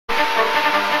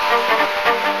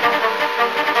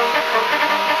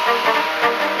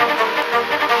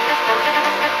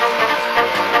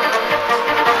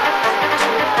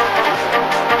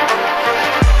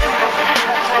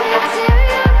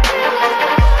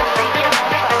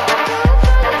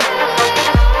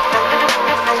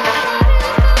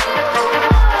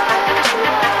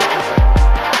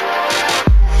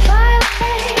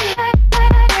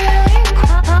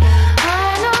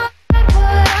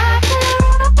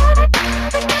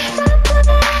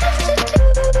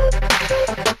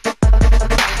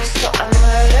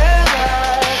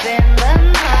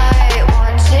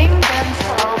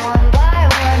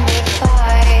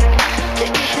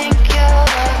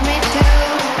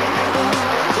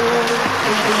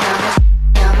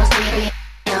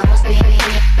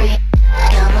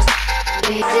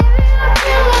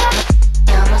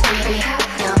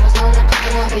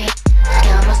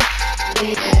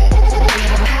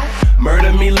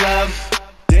love?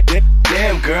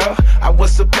 Damn, girl, I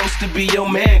was supposed to be your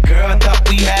man, girl. I thought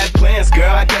we had plans, girl.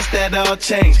 I guess that all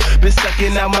changed. Been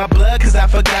sucking out my blood cause I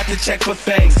forgot to check for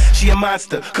fangs. She a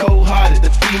monster, cold-hearted, the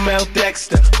female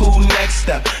Dexter. Who next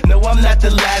up? No, I'm not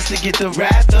the last to get the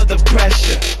wrath or the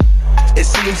pressure. It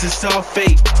seems it's all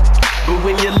fate, but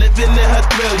when you're living in her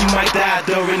thrill, you might die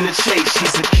during the chase.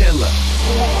 She's a killer.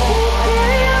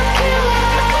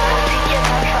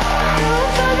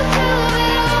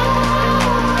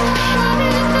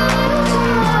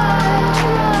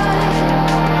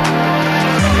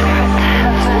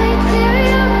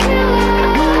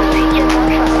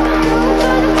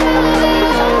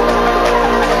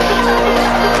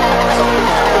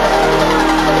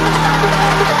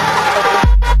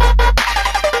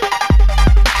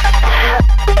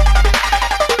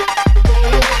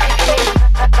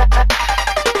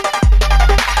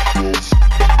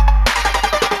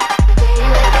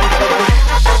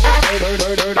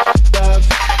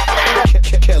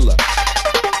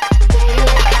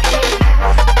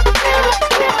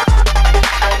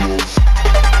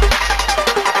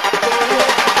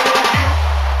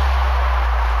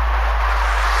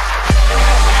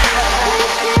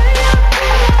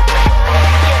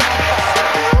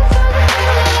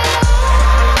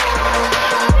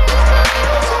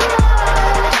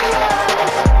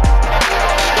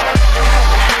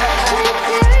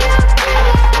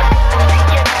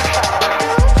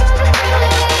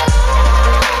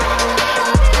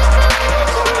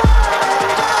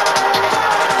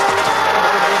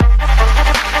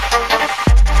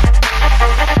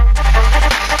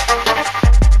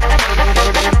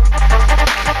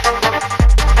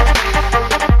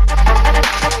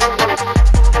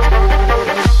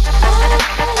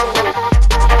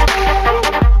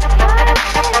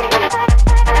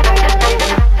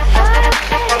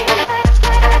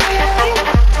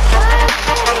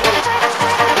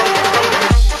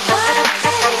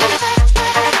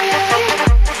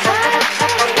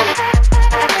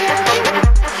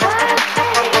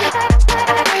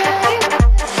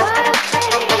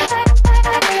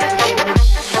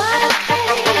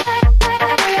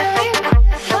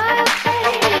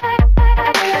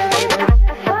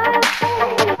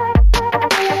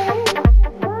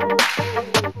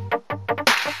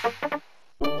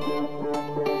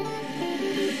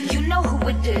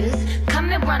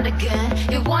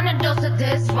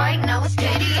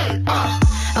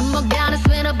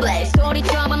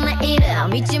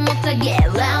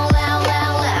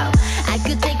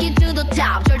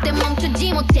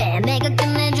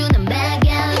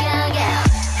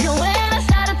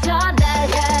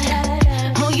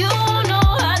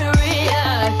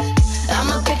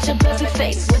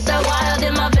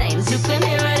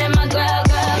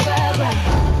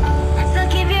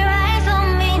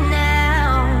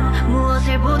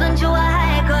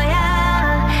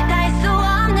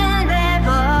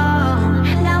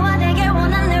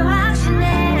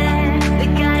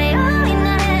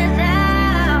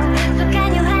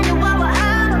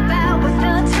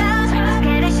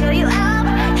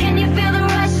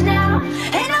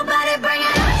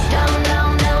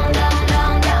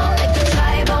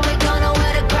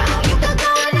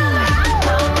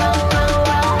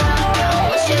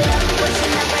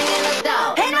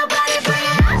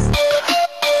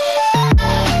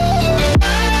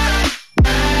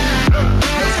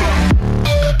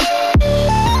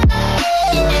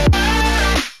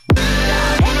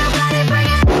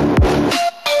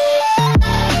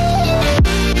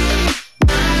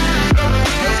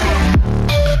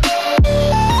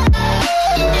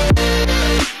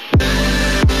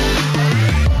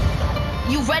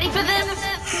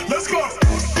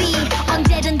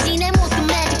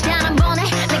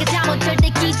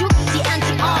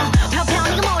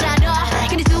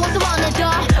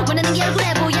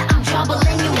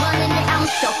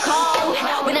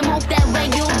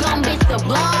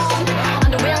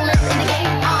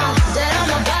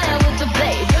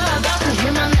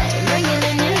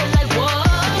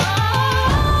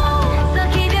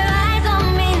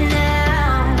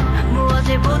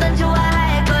 보단 좋아